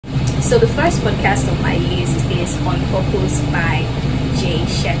So the first podcast on my list is On Purpose by Jay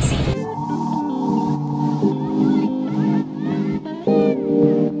Shetty.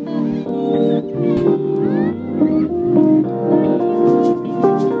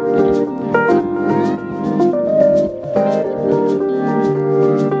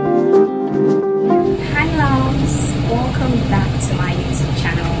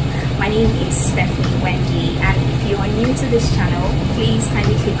 My name is Stephanie Wendy, and if you are new to this channel, please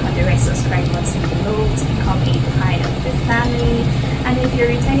kindly click on the red subscribe button below to become a part of the family. And if you're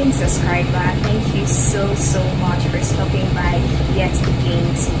a returning subscriber, thank you so much for stopping by yet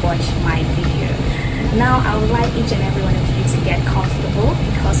again to watch my video. Now I would like each and every one of you to get comfortable,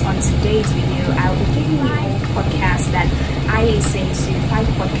 because on today's video I will be giving you a podcast that I listen to, 5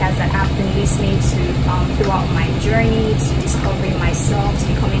 podcasts that I've been listening to throughout my journey to discovering myself, to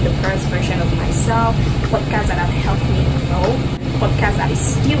becoming the best version of myself, podcasts that have helped me grow, podcasts that is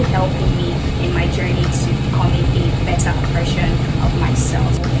still helping me in my journey to becoming a better version of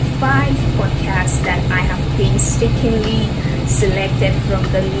myself. 5 podcasts that I have painstakingly selected from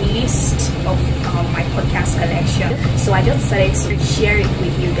the list of my podcast collection. So I just decided to share it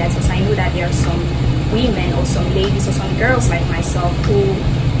with you guys, because I know that there are some women or some ladies or some girls like myself who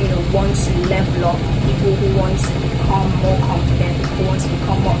want to level up, people who want to become more confident, people who want to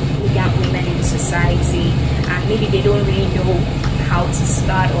become more elegant women in the society, and maybe they don't really know how to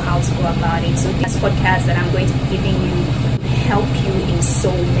start or how to go about it. So this podcast that I'm going to be giving you help you in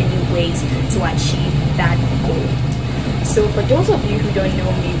so many ways to achieve that goal. So for those of you who don't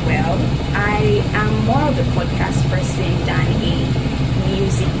know me well, I am more of a podcast person than a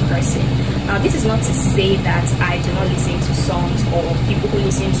music person. Now this is not to say that I do not listen to songs, or people who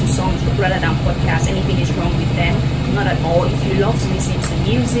listen to songs rather than podcasts, anything is wrong with them. Not at all. If you love to listen to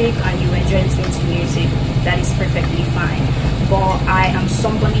music and you enjoy listening to music, that is perfectly fine. But I am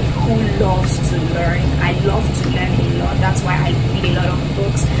somebody who loves to learn. I love to learn a lot. That's why I read a lot of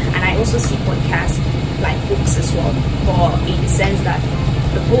books, and I also see podcasts like books as well, but in the sense that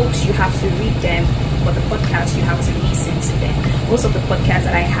the books you have to read them, but the podcasts you have to listen to them. Most of the podcasts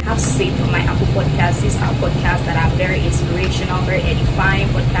that I have saved on my Apple Podcasts, these are podcasts that are very inspirational, very edifying,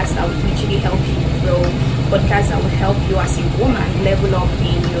 podcasts that will literally help you grow, podcasts that will help you as a woman level up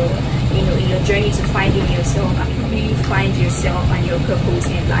in your journey to finding yourself and really find yourself and your purpose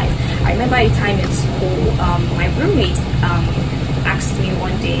in life. I remember a time in school, my roommate asked me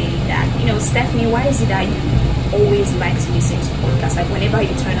one day that, Stephanie, why is it that you always like to listen to podcasts? Like whenever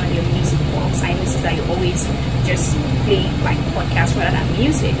you turn on your music box, I notice that you always just play like podcasts rather than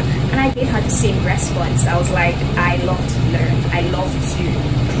music. And I gave her the same response. I was like, I love to learn, I love to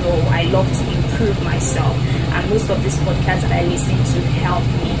grow, I love to improve myself, and most of these podcasts that I listen to help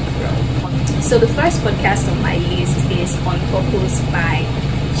me grow. So the first podcast on my list is On Purpose by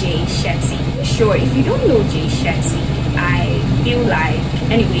Jay Shetty. Sure, if you don't know Jay Shetty, I feel like,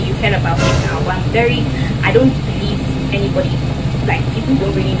 anyway, you've heard about him now, but I don't believe anybody, like people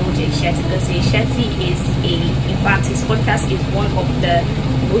don't really know Jay Shetty, because Jay Shetty in fact, his podcast is one of the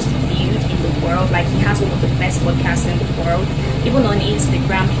most viewed in the world. Like, he has one of the best podcasts in the world. Even on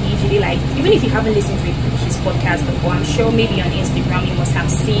Instagram, he usually, like, even if you haven't listened to his podcast before, I'm sure maybe on Instagram you must have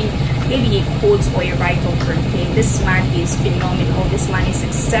seen maybe a quote or a write-up from him. This man is phenomenal, this man is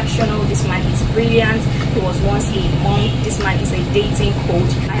exceptional, this man is brilliant. He was once a monk, this man is a dating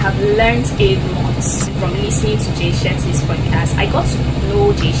coach. I have learned a lot from listening to Jay Shetty's podcast. I got to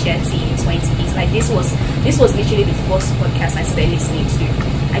know Jay Shetty in 2018. Like, this was literally the first podcast I started listening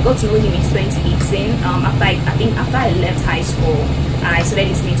to. I got to know him in 2018. After I left high school, I started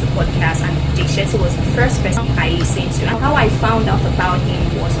listening to podcasts, and Jay Shetty was the first person I listened to. And how I found out about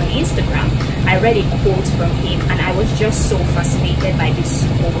him was on Instagram. I read a quote from him, and I was just so fascinated by this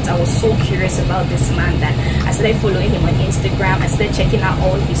quote. I was so curious about this man that I started following him on Instagram. I started checking out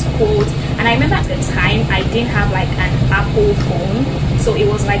all his quotes, and I remember at the time I didn't have like an Apple phone, so it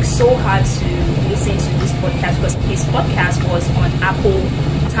was like so hard to listen to this podcast, because his podcast was on Apple.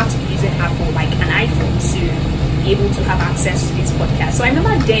 You have to be using Apple, like an iPhone, to be able to have access to this podcast. So I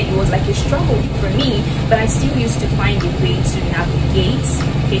remember then it was like a struggle for me, but I still used to find a way to navigate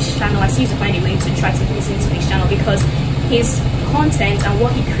his channel. I still used to find a way to try to listen to his channel, because his content and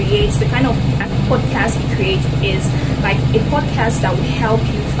what he creates, the kind of podcast he creates, is like a podcast that will help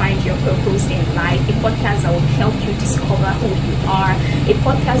you find your purpose in life, a podcast that will help you discover who you are, a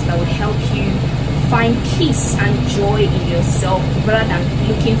podcast that will help you find peace and joy in yourself, rather than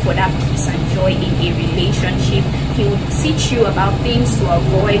looking for that peace and joy in a relationship. He will teach you about things to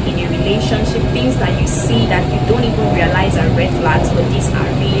avoid in a relationship, things that you see that you don't even realize are red flags, but these are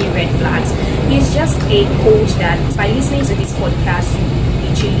really red flags. He's just a coach that by listening to this podcast, you will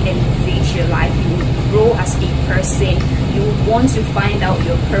literally elevate person. You want to find out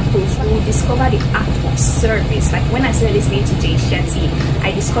your purpose. You will discover the act of service. Like when I started listening to Jay Shetty,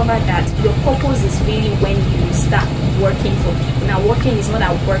 I discovered that your purpose is really when you start working for people. Now, working is not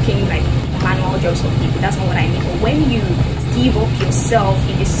that working like manual jobs for people. That's not what I mean. But when you give up yourself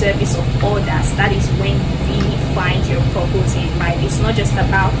in the service of others, that is when you really find your purpose in life. It's not just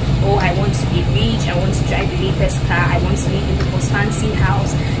about, oh, I want to be rich, I want to drive the latest car, I want to live in the most fancy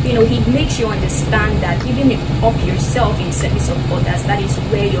house. You know, he makes you understand that giving up yourself in service of others, that is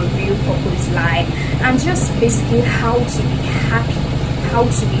where your real purpose lies. And just basically how to be happy, how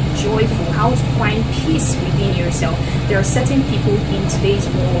to be joyful, how to find peace within yourself. There are certain people in today's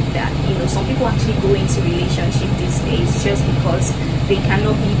world that, you know, some people actually go into relationship these days just because they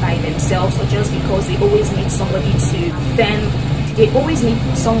cannot be by themselves, or just because they always need somebody to affirm. They always need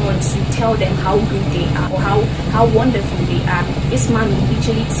someone to tell them how good they are or how wonderful they are. This man will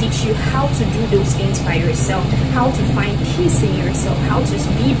literally teach you how to do those things by yourself, how to find peace in yourself, how to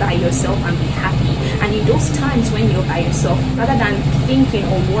be by yourself and be happy. And in those times when you're by yourself, rather than thinking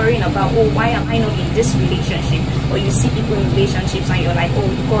or worrying about, oh, why am I not in this relationship? Or you see people in relationships and you're like,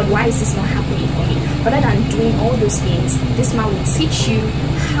 oh God, why is this not happening for me? Rather than doing all those things, this man will teach you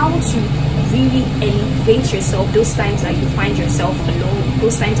how to really elevate yourself. Those times that you find yourself alone,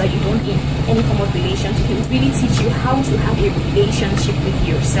 those times that you don't in any form of relationship, he will really teach you how to have a relationship with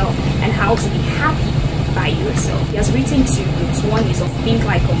yourself and how to be happy by yourself. He has written 2 books. One is of Think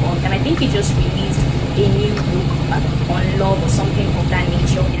Like a Monk, and I think he just released a new book on love or something of that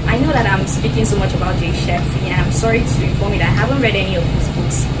nature. I know that I'm speaking so much about Jay Shetty, and I'm sorry to inform you that I haven't read any of his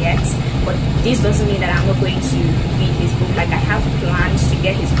books yet, but this doesn't mean that I'm not going to read his book. Like, I have plans to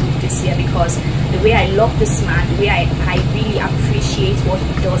get his book this year because the way I love this man, the way I really appreciate what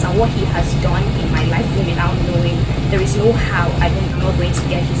he does and what he has done in my life without knowing, there is no how I'm not going to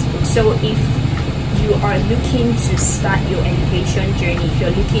get his book. So if you are looking to start your elevation journey, if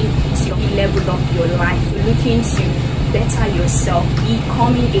you're looking to level up your life, you're looking to better yourself,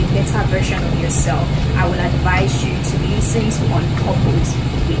 becoming a better version of yourself, I will advise you to listen to On Purpose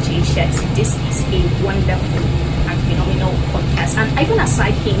with Jay Shetty. This is a wonderful and phenomenal podcast. And even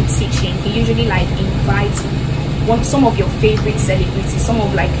aside him teaching, he usually invites some of your favorite celebrities,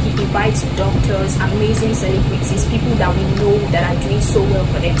 he invites doctors, amazing celebrities, people that we know that are doing so well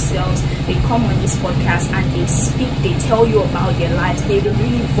for themselves. They come on this podcast and they speak, they tell you about their lives. They're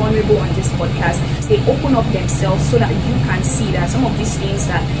really vulnerable on this podcast. They open up themselves so that you can see that some of these things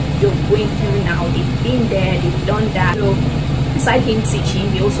that you're going through now, they've been there, they've done that. So aside him teaching,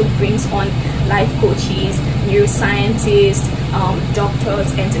 he also brings on life coaches, neuroscientists,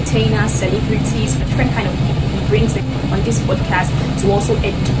 doctors, entertainers, celebrities, different kind of people. Brings them on this podcast to also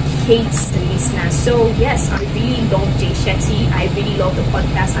educate the listeners. So yes, I really love Jay Shetty. I really love the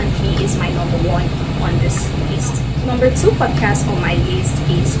podcast, and he is my number 1 on this list. Number 2 podcast on my list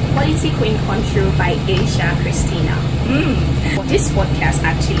is Quality Queen Control by Aisha Christina. This podcast,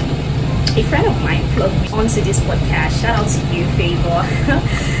 actually, a friend of mine plugged me onto this podcast. Shout out to you, Favor.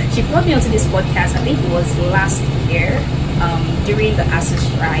 She plugged me onto this podcast, I think it was last year. During the ASUS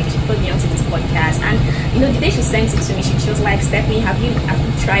strike, she put me onto this podcast, and you know, the day she sent it to me, she was like, Stephanie, have you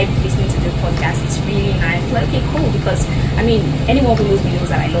tried listening to the podcast? It's really nice. Like, okay, cool, because I mean, anyone who knows me knows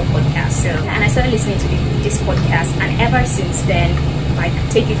that I love podcasts. So, and I started listening to this podcast, and ever since then, like,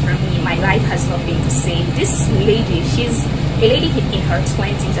 take it from me, my life has not been the same. This lady, she's a lady in her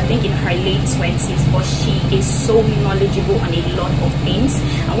 20s, I think in her late 20s, but she is so knowledgeable on a lot of things.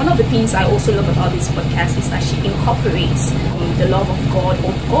 And one of the things I also love about this podcast is that she incorporates the love of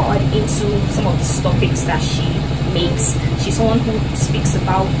God into some of these topics that she makes. She's someone who speaks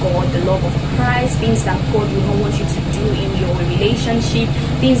about God, the love of Christ, things that God will not want you to do in your relationship,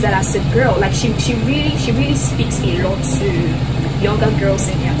 things that as a girl, like she really speaks a lot to younger girls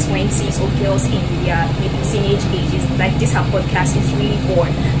in their 20s or girls in their maybe teenage ages. Like, this her podcast is really for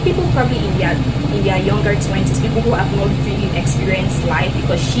people probably in their younger 20s, people who have not really experienced life,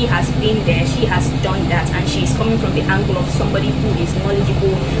 because she has been there, she has done that, and she's coming from the angle of somebody who is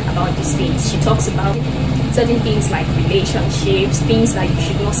knowledgeable about these things. She talks about certain things like relationships, things that you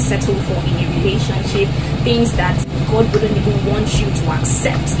should not settle for in a relationship, things that God wouldn't even want you to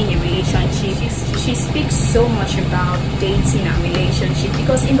accept in a relationship. She speaks so much about dating and relationship,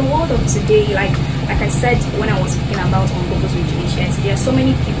 because in the world of today, like I said when I was speaking about On Purpose with Jay Shetty, there are so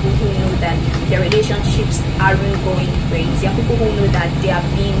many people who know that their relationships aren't going great. There are people who know that they are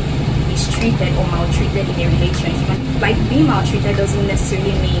being mistreated or maltreated in a relationship. Like, being maltreated doesn't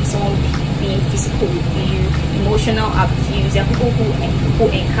necessarily mean someone being physical with you, emotional abuse. There are people who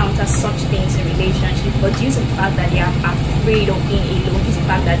encounter such things in relationships, but due to the fact that they are afraid of being alone, due to the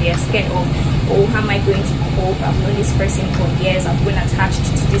fact that they are scared of, oh, how am I going to cope? I've known this person for years, I've been attached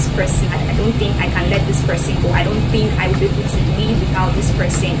to this person, I don't think I can let this person go, I don't think I will be able to live without this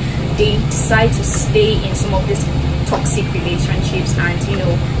person. They decide to stay in some of these toxic relationships, and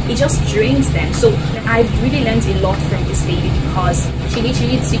it just drains them. So I've really learned a lot from this lady, because she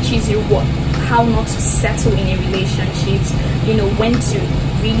literally teaches you how not to settle in a relationship, when to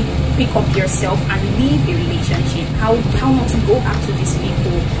really pick up yourself and leave a relationship, how not to go back to these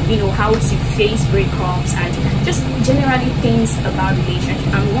people, how to face breakups, and just generally things about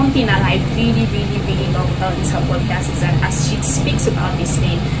relationship. And one thing that I really, really, really love about this her podcast is that as she speaks about this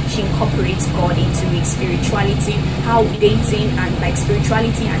thing, she incorporates God into it, spirituality, how dating and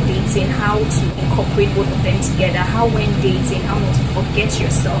spirituality and dating, how to incorporate both of them together, how when dating, how not to forget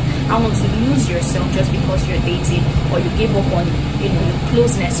yourself, how not to lose yourself just because you're dating, or you give up on your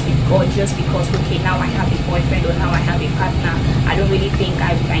closeness with God just because, okay, now I have a boyfriend or now I have a partner, I don't really think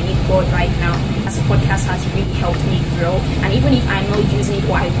I need God right now. This podcast has really helped me grow, and even if I'm not using it,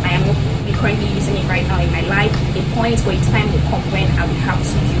 or I am not currently using it right now in my life, a point or a time will come when I will have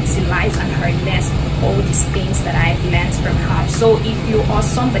to utilize and harness all these things that I've learned from her. So if you are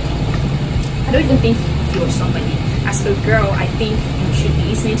somebody, I don't even think if you're somebody, as a girl, I think you should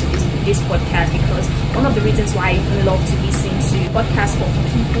be listening to this podcast, because one of the reasons why I even love to listen to podcasts of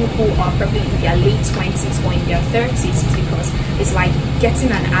people who are probably in their late 20s or in their 30s is because it's like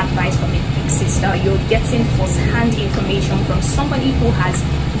getting an advice from a big sister. You're getting first-hand information from somebody who has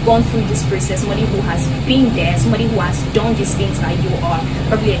gone through this process, somebody who has been there, somebody who has done these things that you are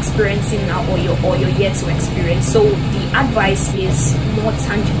probably experiencing now, or you're yet to experience. So the advice is more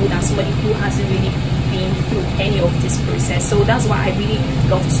tangible than somebody who hasn't really been through any of this process. So that's why I really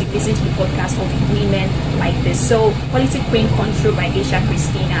love to listen to the podcast of women like this. So Quality Queen Control by Aisha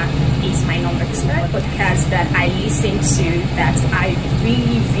Christina is my number 2 podcast that I listen to that I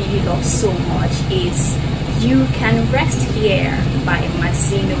really, really love so much is You Can Rest Here by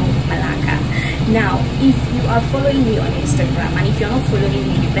Mazino Malaka. Now, if you are following me on Instagram, and if you're not following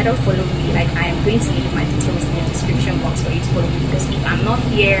me, you better follow me. I am going to leave my details in the description box for you to follow me, because if I'm not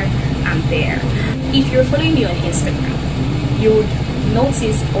here, I'm there. If you're following me on Instagram, you would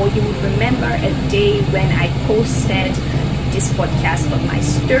notice, or you would remember a day when I posted this podcast on my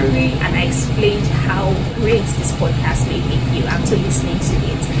story, and I explained how great this podcast made me feel after listening to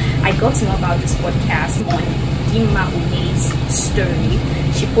it. I got to know about this podcast on Dimma Ume's story.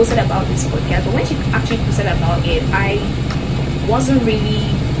 She posted about this podcast, but when she actually posted about it, I wasn't really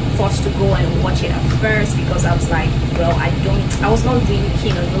forced to go and watch it at first, because I was like, well, I was not really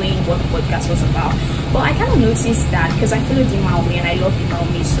keen on knowing what the podcast was about. But I kind of noticed that, because I follow Dimma Ume and I love Dimma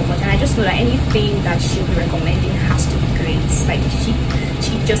Ume so much, and I just know that anything that she'll be recommending has to be great.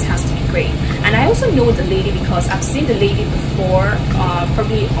 She just has to be great. And I also know the lady because I've seen the lady before,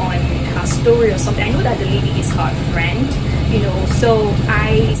 probably on her story or something. I know that the lady is her friend, so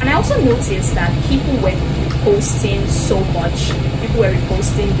I also noticed that people were posting so much. People were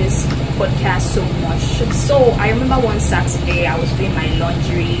reposting this podcast so much. So I remember one Saturday I was doing my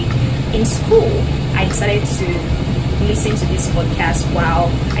laundry in school. I decided to listen to this podcast while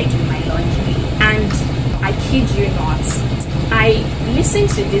I do my laundry, and I kid you not, I listened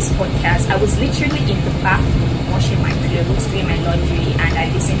to this podcast. I was literally in the bathroom washing my clothes, doing my laundry, and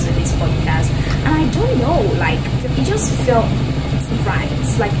I listened to this podcast. And I don't know, it just felt right.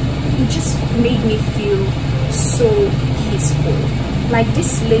 It just made me feel so peaceful.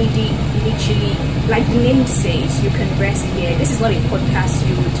 This lady literally, like the name says, you can rest here. This is not a podcast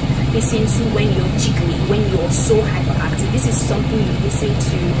you would listen to when you're jiggly, when you're so hyperactive. This is something you listen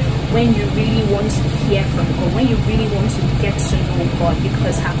to when you really want to hear from God, when you really want to get to know God,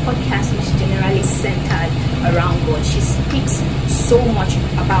 because her podcast is generally centered around God. She speaks so much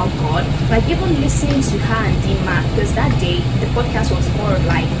about God. Even listening to her and Dimma, because that day the podcast was more of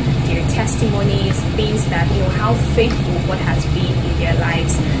their testimonies, things that, how faithful God has been in their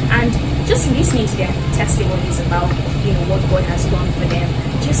lives, and just listening to their testimonies about, what God has done for them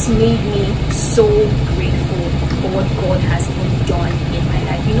just made me so grateful for what God has even done in my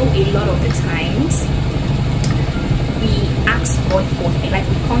life. A lot of the times we ask God for things,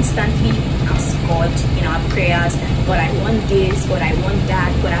 we constantly ask God in our prayers, God, I want this, God, I want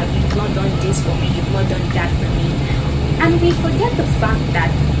that, God, you've not done this for me, you've not done that for me. And we forget the fact that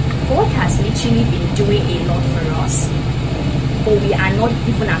God has literally been doing a lot for us, but we are not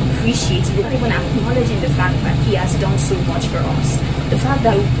even appreciating, we're not even acknowledging the fact that He has done so much for us. The fact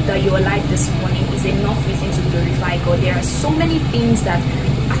that you're alive this morning is enough reason to glorify God. There are so many things that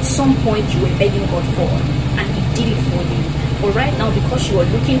at some point you were begging God for, and He did it for you. But right now, because you are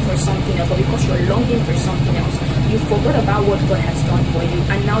looking for something else, or because you are longing for something else, you forgot about what God has done for you,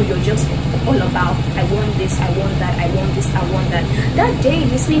 and now you're just all about, I want this, I want that, I want this, I want that. That day,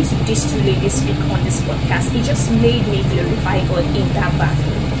 listening to these two ladies speak on this podcast, it just made me glorify God in that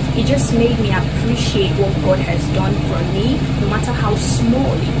bathroom. It just made me appreciate what God has done for me, no matter how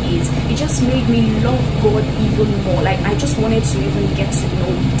small it is. It just made me love God even more. Like, I just wanted to even get to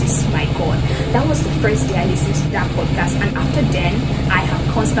know this, my God. That was the first day I listened to that podcast. And after then, I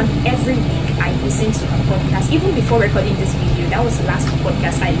have constant, every week, I listen to her podcast. Even before recording this video, that was the last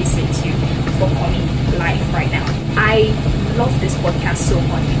podcast I listened to before coming live right now. I love this podcast so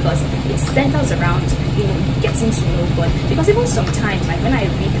much because it centers around, getting to know God. Because even sometimes, like when I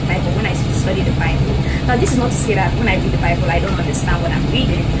read the Bible, when I study the Bible, now this is not to say that when I read the Bible I don't understand what I'm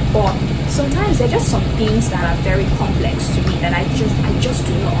reading, but sometimes there are just some things that are very complex to me that I just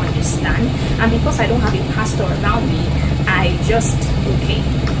do not understand. And because I don't have a pastor around me, I just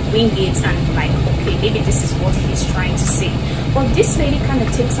wing it and like, okay, maybe this is what he's trying to say. But this lady kind of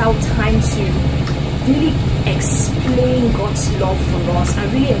takes out time to really explain God's love for us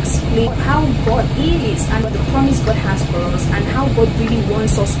and really explain how God is and what the promise God has for us and how God really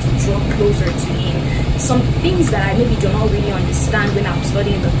wants us to draw closer to Him. Some things that I maybe do not really understand when I'm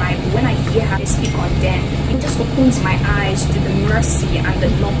studying the Bible, when I hear her speak on them, it just opens my eyes to the mercy and the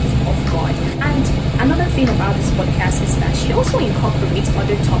love of God. And another thing about this podcast is that she also incorporates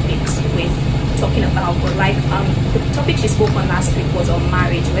other topics with talking about, but like the topic she spoke on last week was on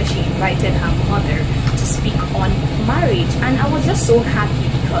marriage, where she invited her mother to speak on marriage. And I was just so happy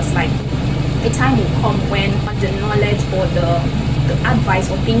because like a time will come when the knowledge or the advice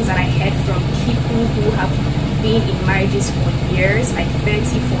or things that I heard from people who have been in marriages for years, like 30,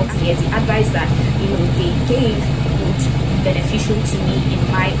 40 years, the advice that they gave would be beneficial to me in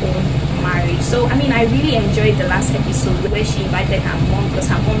my own marriage. So I mean, I really enjoyed the last episode where she invited her mom, because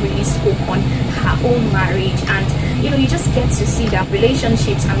her mom really spoke on her own marriage. And you just get to see that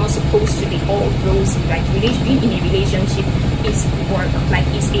relationships are not supposed to be all rosy. Like being in a relationship is work, like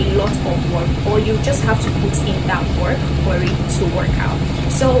it's a lot of work, or you just have to put in that work for it to work out.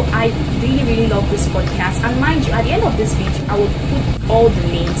 So I really love this podcast, and mind you, at the end of this video I will put all the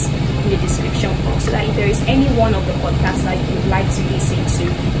links in the description box, so that if there is any one of the podcasts that you would like to listen to,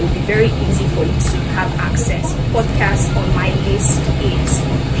 it will be very easy for you to have access. Podcast on my list is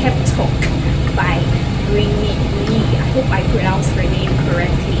Pep Talk by Brinley Lee. I hope I pronounced her name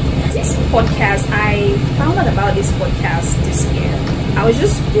correctly. This podcast, I found out about this podcast this year. I was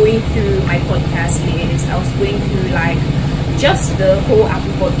just going through my podcast list. I was going through like just the whole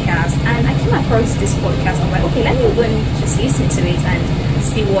Apple podcast, and I came across this podcast. I'm like, okay, let me go and just listen to it and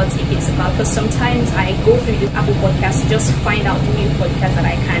see what it's about, because sometimes I go through the Apple podcast to just find out new podcasts that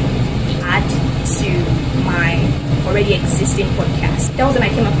I can add to my already existing podcast. That was when I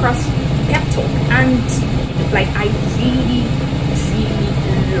came across Pep Talk, and like I really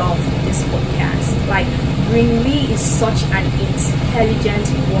love this podcast. Like Brinley is such an intelligent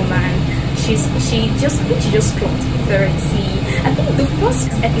woman. She just clocked 30. I think the first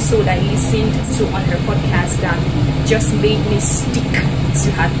episode I listened to on her podcast that just made me stick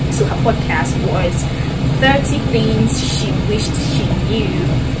to her podcast was 30 things she wished she knew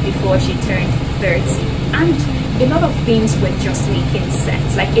before she turned 30. And a lot of things were just making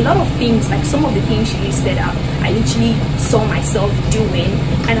sense. Like a lot of things, like some of the things she listed out, I literally saw myself doing,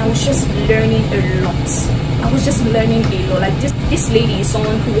 and I was just learning a lot. I was just learning a lot. Like this lady is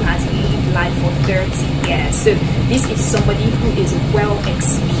someone who has lived life for 30 years. So this is somebody who is well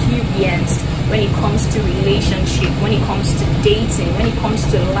experienced when it comes to relationship, when it comes to dating, when it comes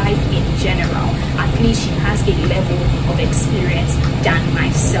to life in general. At least she has a level of experience than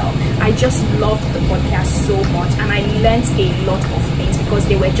myself. I just loved the podcast so much, and I learned a lot of things, because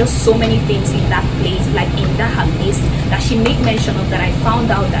there were just so many things in that place, like in that her list that she made mention of, that I found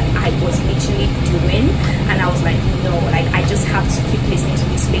out that I was literally doing, and I was like, no, like I just have to keep listening to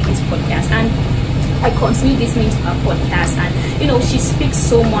this lady's podcast. And I continue listening to her podcast, and she speaks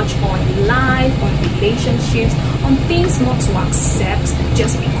so much on life, on relationships, on things not to accept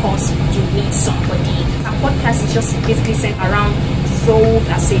just because you need somebody. Her podcast is just basically centered around growth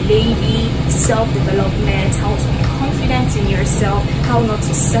as a lady, self-development, how to be confident in yourself, how not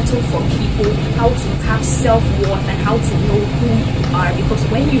to settle for people, how to have self-worth, and how to know who you are. Because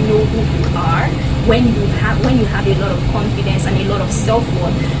when you know who you are, when you have a lot of confidence and a lot of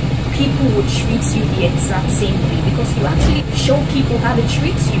self-worth, people will treat you the exact same way, because you actually show people how to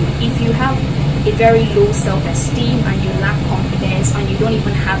treat you. If you have a very low self-esteem and you lack confidence and you don't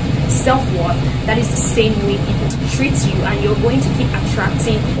even have self-worth, that is the same way people treat you, and you're going to keep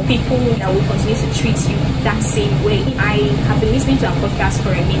attracting people that will continue to treat you that same way. I have been listening to a podcast for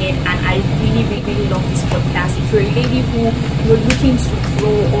a minute and I really love this podcast. If you're a lady who you're looking to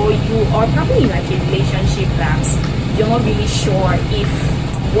grow, or you are probably in like a relationship that you're not really sure if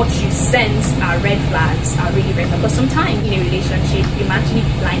what you sense are red flags are really red flags, because sometimes in a relationship you might actually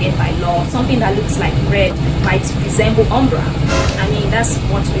be blinded by love. Something that looks like red might resemble umbra. I mean, that's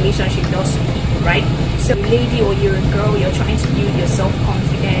what relationship does to people, right? So a lady or you're a girl, you're trying to build your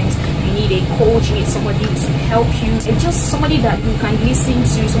self-confidence, you need a coach, you need somebody to help you, and just somebody that you can listen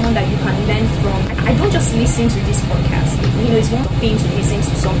to, someone that you can learn from. I don't just listen to this podcast, you know, it's one thing to listen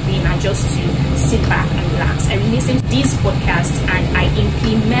to something and just to sit back and relax. I listen to these podcasts and I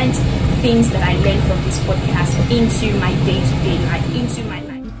implement things that I learn from this podcast into my day-to-day life, into my life.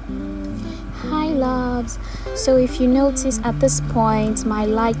 Hi loves, so if you notice at this point my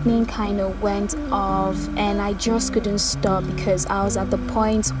lightning kind of went off and I just couldn't stop because I was at the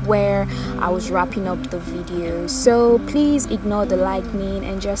point where I was wrapping up the video, so please ignore the lightning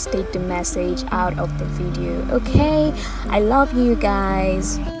and just take the message out of the video, okay? I love you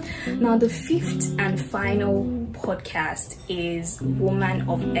guys. Now the fifth and final podcast is Woman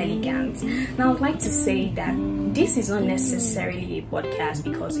of Elegance. Now I'd like to say that this is not necessarily a podcast,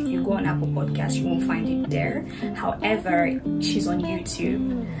 because if you go on Apple Podcasts you won't find it there. However, she's on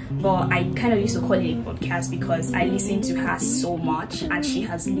YouTube, but I kind of used to call it a podcast because I listen to her so much and she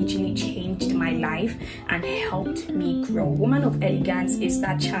has literally changed my life and helped me grow. Woman of Elegance is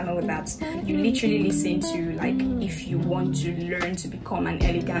that channel that you literally listen to, like if you want to learn to become an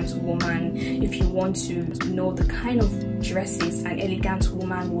elegant woman, if you want to know the kind of dresses an elegant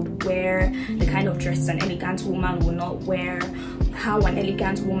woman would wear, the kind of dresses an elegant woman would not wear, how an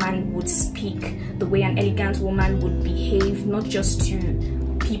elegant woman would speak, the way an elegant woman would behave, not just to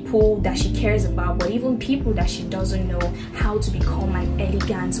people that she cares about, but even people that she doesn't know, how to become an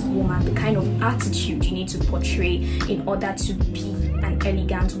elegant woman, the kind of attitude you need to portray in order to be an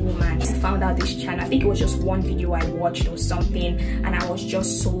elegant woman. I found out this channel, I think it was just one video I watched or something, and I was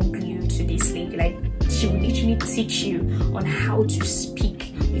just so glued to this lady. Like, she will literally teach you on how to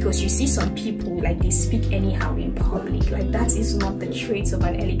speak, because you see some people, like, they speak anyhow in public. Like, that is not the traits of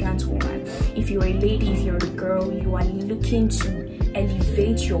an elegant woman. If you're a lady, if you're a girl, you are looking to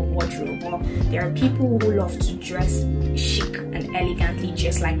elevate your wardrobe. Well, there are people who love to dress chic and elegantly,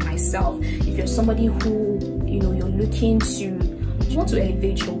 just like myself. If you're somebody who, you know, you're looking to, you want to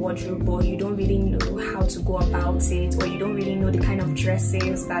elevate your wardrobe, but you don't really know how to go about it, or you don't really know the kind of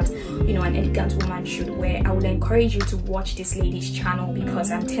dresses that, you know, an elegant woman should wear, I would encourage you to watch this lady's channel, because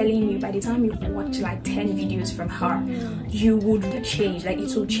I'm telling you, by the time you've watched like 10 videos from her, you would change. Like,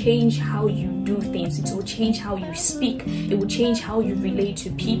 it will change how you do things, it will change how you speak, it will change how you relate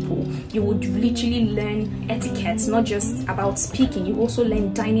to people. You would literally learn etiquette, not just about speaking, you also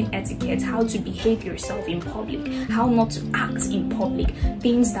learn dining etiquette, how to behave yourself in public, how not to act in public,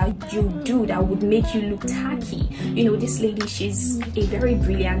 things that you do that would make you look tacky. You know, this lady, she's a very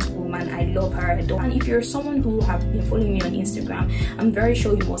brilliant woman. I love her. And if you're someone who have been following me on Instagram, I'm very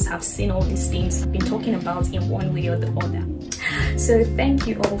sure you must have seen all these things I've been talking about in one way or the other. So thank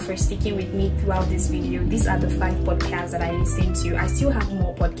you all for sticking with me throughout this video. These are the 5 podcasts that I listen to. I still have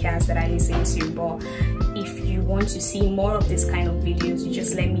more podcasts that I listen to, but if you want to see more of this kind of videos, you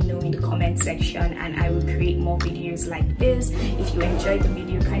just let me know in the comment section and I will create more videos like this. If you enjoyed the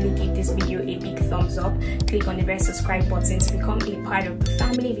video, kindly give this video a big thumbs up, click on the red subscribe button to become a part of the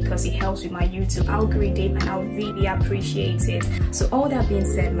family, because it helps with my YouTube algorithm and I'll really appreciate it. So all that being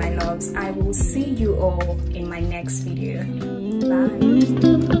said, my loves, I will see you all in my next video.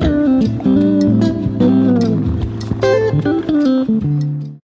 Bye.